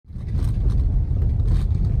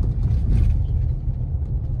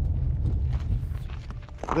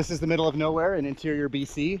this is the middle of nowhere in interior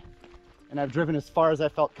BC, and I've driven as far as I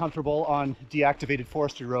felt comfortable on deactivated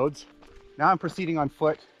forestry roads. Now I'm proceeding on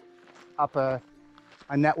foot up a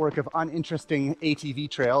network of uninteresting ATV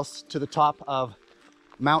trails to the top of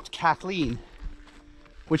Mount Kathleen,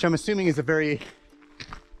 which I'm assuming is a very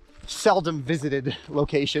seldom visited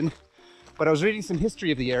location. But I was reading some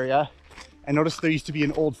history of the area and noticed there used to be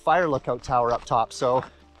an old fire lookout tower up top. So I'm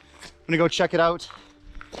gonna go check it out,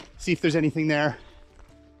 see if there's anything there.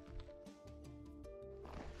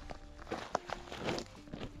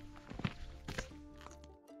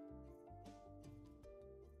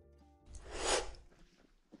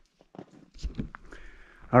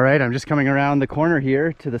 All right, I'm just coming around the corner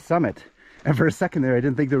here to the summit. And for a second there, I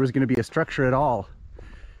didn't think there was going to be a structure at all.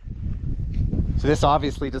 So this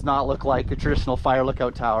obviously does not look like a traditional fire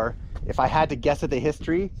lookout tower. If I had to guess at the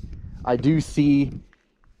history, I do see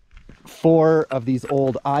 4 of these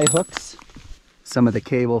old eye hooks, some of the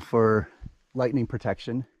cable for lightning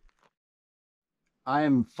protection. I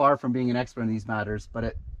am far from being an expert in these matters,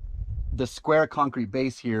 but the square concrete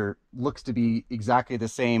base here looks to be exactly the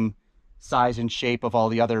same size and shape of all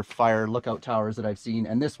the other fire lookout towers that I've seen,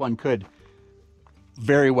 and this one could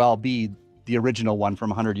very well be the original one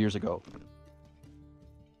from 100 years ago.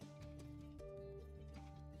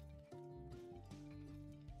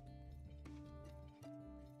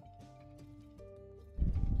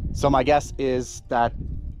 So my guess is that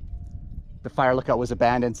the fire lookout was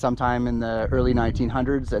abandoned sometime in the early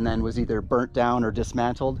 1900s and then was either burnt down or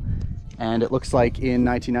dismantled, and it looks like in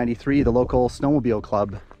 1993 the local snowmobile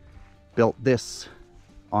club built this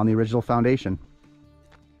on the original foundation.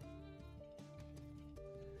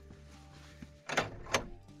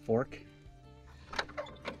 Fork.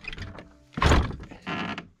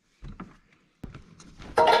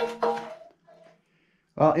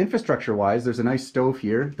 Well, infrastructure wise, there's a nice stove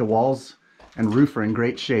here. The walls and roof are in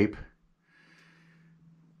great shape.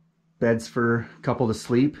 Beds for a couple to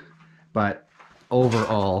sleep, but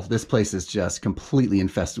overall this place is just completely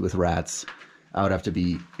infested with rats. I would have to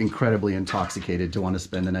be incredibly intoxicated to want to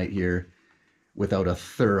spend the night here without a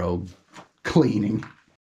thorough cleaning.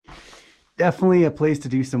 Definitely a place to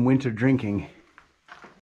do some winter drinking.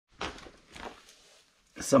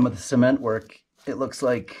 Some of the cement work, it looks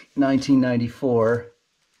like 1994.